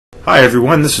Hi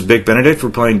everyone, this is Big Benedict.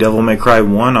 We're playing Devil May Cry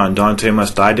 1 on Dante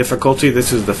Must Die difficulty.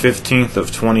 This is the 15th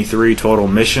of 23 total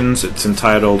missions. It's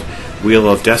entitled Wheel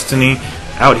of Destiny.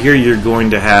 Out here you're going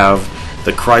to have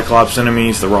the Criclops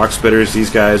enemies, the Rock Spitters,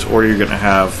 these guys, or you're going to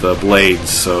have the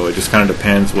Blades. So it just kind of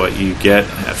depends what you get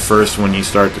at first when you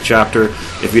start the chapter.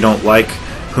 If you don't like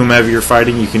whomever you're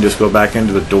fighting, you can just go back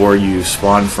into the door you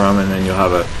spawned from, and then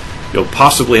you'll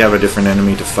possibly have a different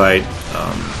enemy to fight.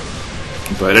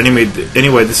 But anyway,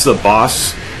 this is a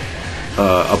boss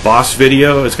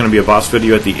video. It's going to be a boss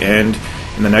video at the end.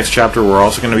 In the next chapter, we're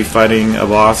also going to be fighting a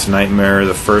boss, Nightmare,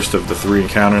 the first of the 3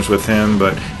 encounters with him.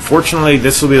 But fortunately,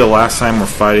 this will be the last time we're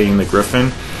fighting the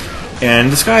Griffin. And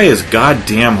this guy is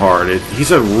goddamn hard.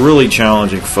 He's a really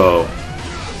challenging foe.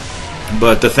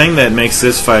 But the thing that makes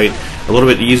this fight a little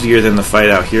bit easier than the fight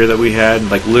out here that we had,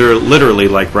 like literally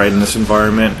like right in this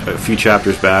environment a few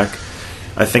chapters back,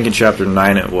 I think in chapter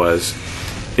 9 it was,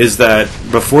 is that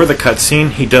before the cutscene,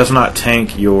 he does not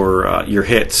tank your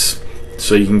hits,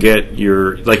 so you can get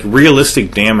your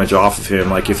realistic damage off of him,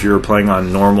 like if you were playing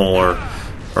on normal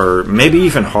or maybe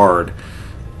even hard.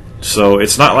 So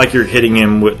it's not like you're hitting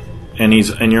him and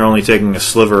you're only taking a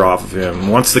sliver off of him.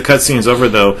 Once the cutscene's over,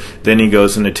 though, then he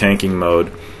goes into tanking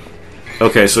mode.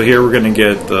 Okay, so here we're gonna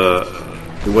get the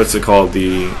what's it called,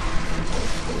 the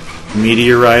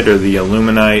meteorite or the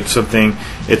illuminite something.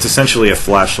 It's essentially a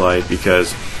flashlight,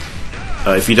 because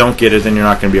if you don't get it, then you're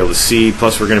not going to be able to see.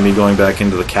 Plus, we're going to be going back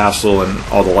into the castle, and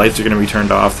all the lights are going to be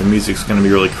turned off. The music's going to be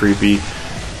really creepy,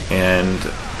 and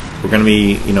we're going to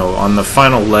be, on the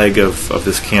final leg of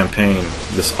this campaign,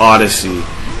 this odyssey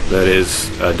that is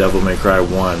Devil May Cry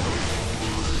 1.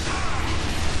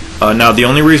 Now, the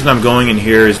only reason I'm going in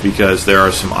here is because there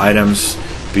are some items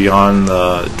beyond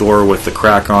the door with the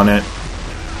crack on it.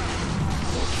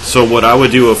 So what I would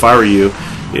do if I were you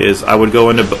is I would go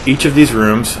into each of these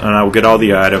rooms and I would get all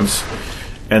the items,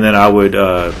 and then I would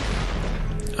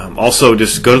also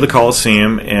just go to the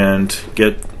Coliseum and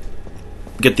get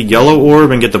the yellow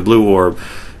orb and get the blue orb.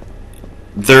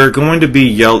 They're going to be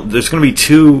yellow. There's going to be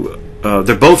two.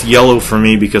 They're both yellow for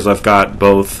me because I've got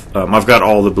both. I've got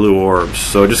all the blue orbs,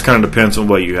 so it just kind of depends on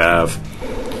what you have.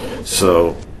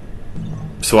 So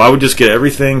I would just get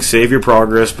everything, save your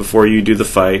progress before you do the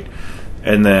fight.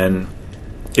 And then,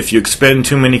 if you expend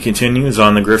too many continues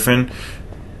on the Griffin,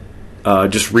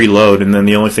 just reload, and then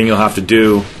the only thing you'll have to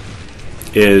do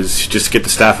is just get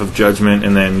the Staff of Judgment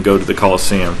and then go to the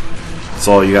Coliseum. That's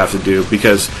all you have to do,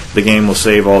 because the game will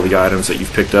save all the items that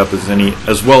you've picked up,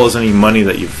 as well as any money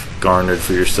that you've garnered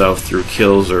for yourself through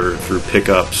kills or through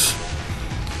pickups.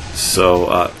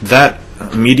 So that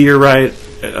meteorite,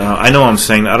 I know I'm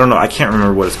saying that, I don't know, I can't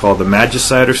remember what it's called, the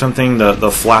Magicite or something,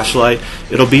 the flashlight.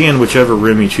 It'll be in whichever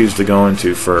room you choose to go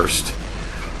into first.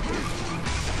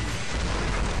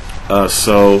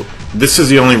 So this is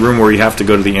the only room where you have to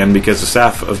go to the end, because the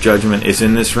Staff of Judgment is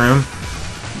in this room.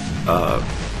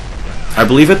 I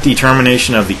believe at the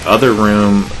termination of the other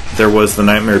room there was the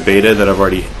Nightmare Beta that I've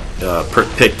already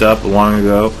picked up long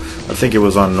ago. I think it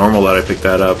was on normal that I picked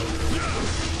that up.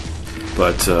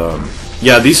 But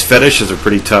yeah, these fetishes are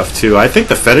pretty tough too. I think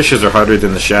the fetishes are harder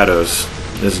than the shadows,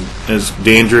 as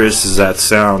dangerous as that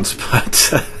sounds.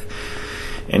 But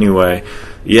anyway,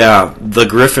 yeah, the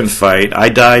Griffin fight, I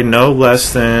died no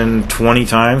less than 20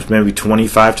 times, maybe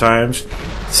 25 times.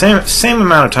 Same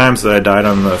amount of times that I died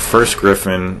on the first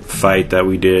Griffin fight that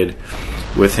we did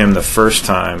with him the first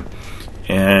time.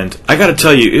 And I gotta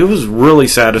tell you, it was really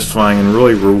satisfying and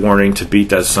really rewarding to beat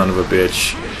that son of a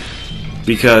bitch,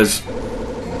 because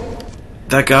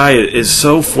that guy is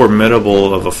so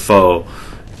formidable of a foe,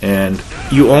 and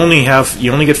you only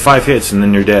get 5 hits and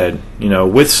then you're dead.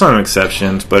 With some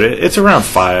exceptions, but it's around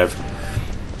 5.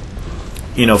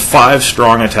 5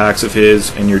 strong attacks of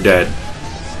his and you're dead.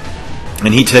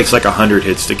 And he takes like 100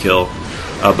 hits to kill.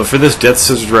 But for this Death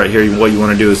Scissors right here, what you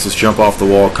want to do is just jump off the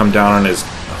wall, come down on his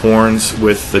horns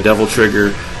with the Devil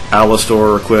Trigger,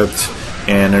 Alistor equipped,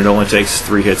 and it only takes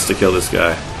 3 hits to kill this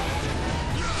guy.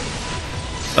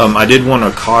 I did want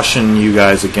to caution you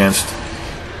guys against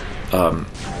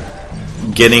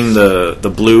getting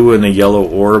the blue and the yellow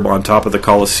orb on top of the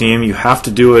Coliseum. You have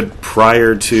to do it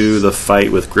prior to the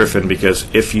fight with Griffin, because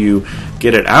if you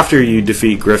get it after you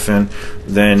defeat Griffin,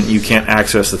 then you can't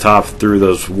access the top through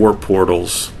those warp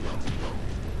portals.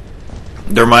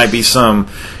 There might be some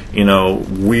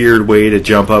weird way to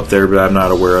jump up there, but I'm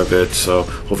not aware of it. So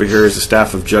over here is the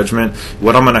Staff of Judgment.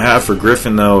 What I'm going to have for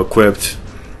Griffin, though, equipped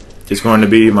is going to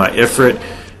be my Ifrit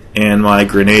and my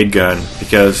grenade gun,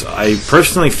 because I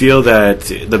personally feel that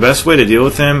the best way to deal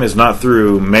with him is not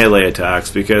through melee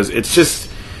attacks, because it's just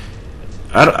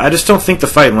I just don't think the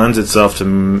fight lends itself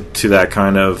to that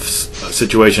kind of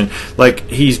situation. Like,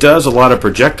 he does a lot of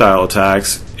projectile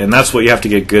attacks, and that's what you have to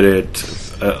get good at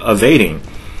evading.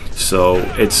 So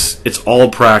it's all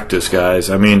practice, guys.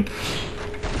 I mean,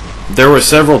 there were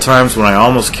several times when I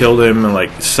almost killed him, and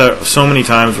like so many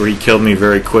times where he killed me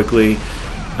very quickly.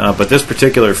 But this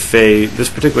particular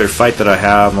fight that I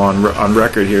have on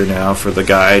record here now for the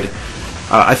guide,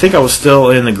 I think I was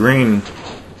still in the green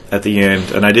at the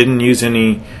end, and I didn't use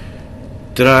any.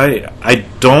 Did I? I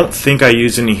don't think I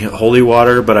used any holy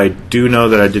water, but I do know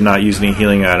that I did not use any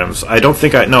healing items. I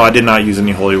did not use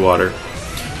any holy water.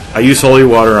 I use holy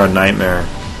water on Nightmare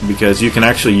because you can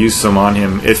actually use some on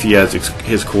him if he has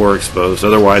his core exposed.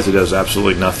 Otherwise, it does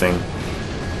absolutely nothing.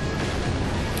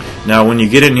 Now, when you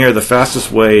get in here, the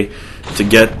fastest way to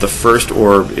get the first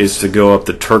orb is to go up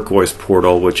the turquoise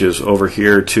portal, which is over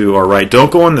here to our right.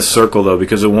 Don't go in the circle, though,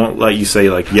 because it won't let you say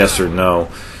like yes or no,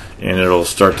 and it'll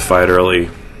start the fight early.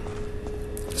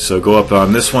 So go up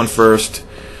on this one first,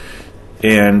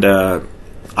 and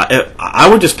I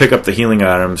would just pick up the healing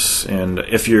items, and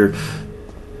if you're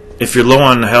low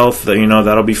on health,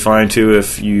 that'll be fine too.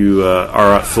 If you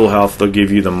are at full health, they'll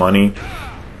give you the money.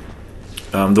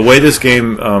 The way this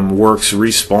game works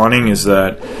respawning is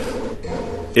that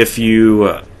if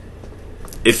you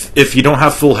don't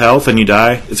have full health and you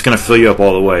die, it's going to fill you up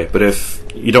all the way. But if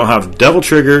you don't have Devil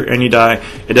Trigger and you die,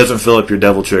 it doesn't fill up your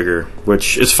Devil Trigger,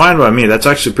 which is fine by me. That's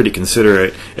actually pretty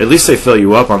considerate. At least they fill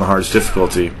you up on the hardest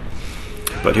difficulty.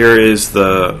 But here is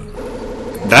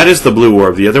that is the blue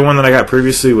orb. The other one that I got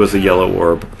previously was the yellow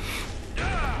orb.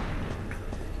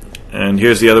 And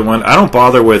here's the other one. I don't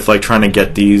bother with like trying to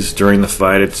get these during the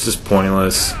fight. It's just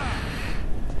pointless.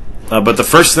 But the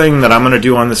first thing that I'm going to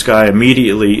do on this guy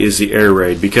immediately is the air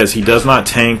raid, because he does not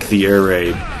tank the air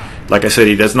raid. Like I said,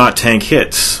 he does not tank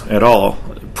hits at all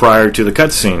prior to the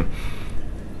cutscene.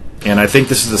 And I think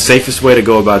this is the safest way to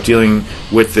go about dealing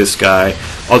with this guy.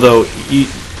 Although, you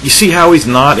see how he's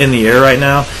not in the air right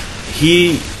now?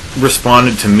 He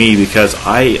responded to me because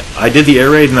I did the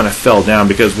air raid and then I fell down,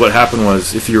 because what happened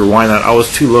was, if you rewind that, I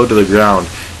was too low to the ground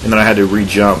and then I had to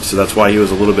re-jump, so that's why he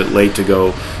was a little bit late to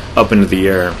go up into the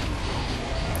air.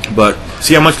 But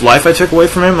see how much life I took away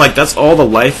from him? Like, that's all the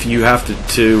life you have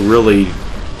to really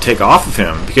take off of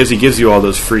him, because he gives you all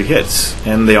those free hits,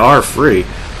 and they are free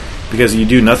because you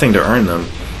do nothing to earn them,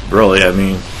 really. I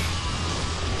mean,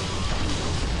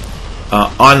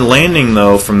 on landing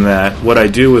though from that, what I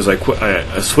do is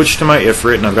I switch to my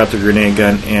Ifrit, and I've got the grenade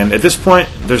gun, and at this point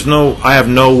I have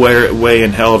no way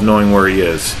in hell of knowing where he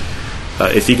is.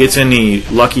 If he gets any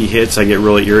lucky hits, I get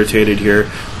really irritated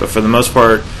here, but for the most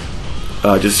part,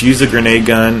 just use the grenade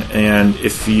gun, and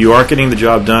if you aren't getting the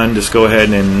job done, just go ahead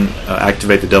and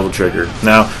activate the Devil Trigger.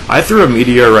 Now, I threw a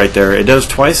meteor right there. It does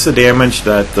twice the damage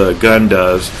that the gun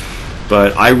does,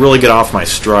 but I really get off my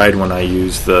stride when I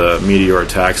use the meteor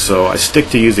attack, so I stick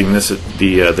to using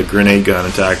the grenade gun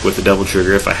attack with the Devil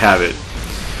Trigger if I have it.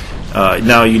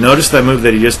 Now, you notice that move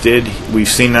that he just did. We've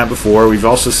seen that before. We've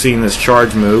also seen this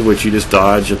charge move, which you just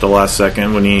dodge at the last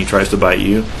second when he tries to bite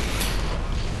you.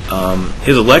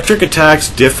 His electric attacks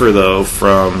differ, though,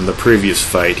 from the previous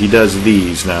fight. He does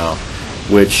these now,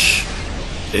 which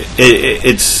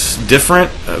it's different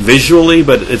visually,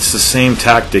 but it's the same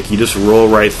tactic. You just roll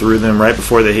right through them right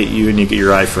before they hit you, and you get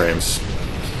your iframes.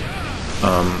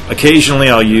 Occasionally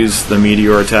I'll use the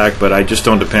meteor attack, but I just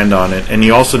don't depend on it. And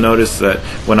you also notice that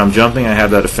when I'm jumping, I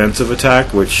have that offensive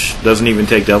attack, which doesn't even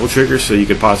take Devil Trigger, so you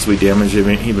could possibly damage him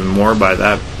even more by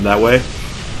that way.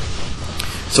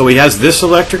 So he has this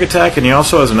electric attack, and he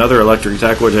also has another electric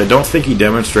attack, which I don't think he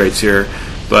demonstrates here,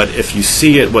 but if you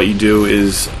see it, what you do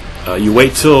is you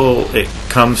wait till it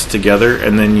comes together,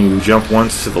 and then you jump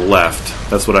once to the left.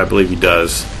 That's what I believe he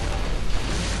does.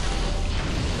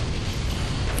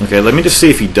 Okay, let me just see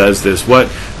if he does this. What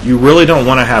you really don't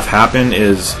want to have happen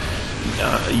is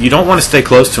you don't want to stay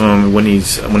close to him when he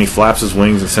flaps his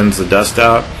wings and sends the dust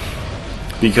out,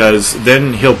 because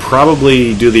then he'll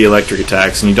probably do the electric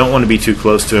attacks, and you don't want to be too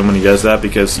close to him when he does that,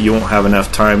 because you won't have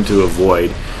enough time to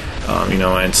avoid,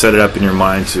 and set it up in your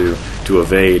mind to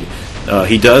evade.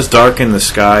 He does darken the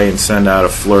sky and send out a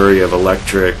flurry of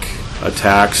electric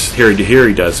attacks. Here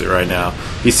he does it right now.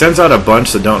 He sends out a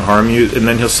bunch that don't harm you, and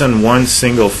then he'll send one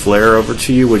single flare over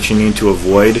to you, which you need to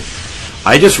avoid.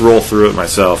 I just roll through it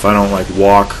myself. I don't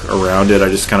walk around it. I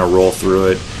just kind of roll through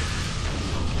it.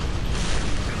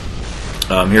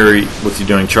 What's he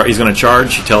doing? He's going to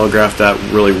charge. He telegraphed that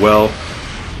really well,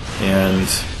 and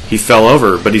he fell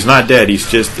over, but he's not dead. He's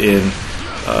just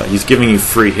he's giving you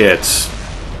free hits.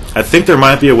 I think there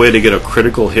might be a way to get a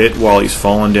critical hit while he's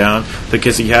falling down,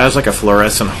 because he has a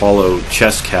fluorescent hollow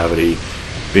chest cavity,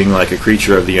 being like a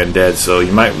creature of the undead, so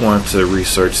you might want to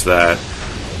research that.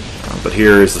 But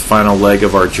here is the final leg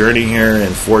of our journey here,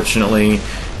 and fortunately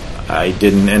I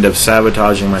didn't end up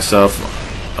sabotaging myself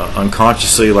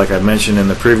unconsciously like I mentioned in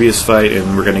the previous fight,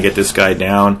 and we're going to get this guy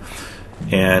down.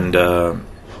 And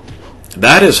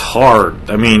that is hard.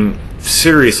 I mean,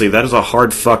 seriously, that is a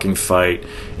hard fucking fight.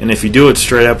 And if you do it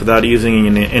straight up without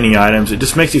using any items, it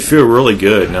just makes you feel really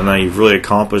good, and that you've really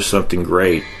accomplished something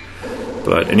great.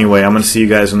 But anyway, I'm going to see you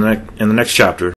guys in the next chapter.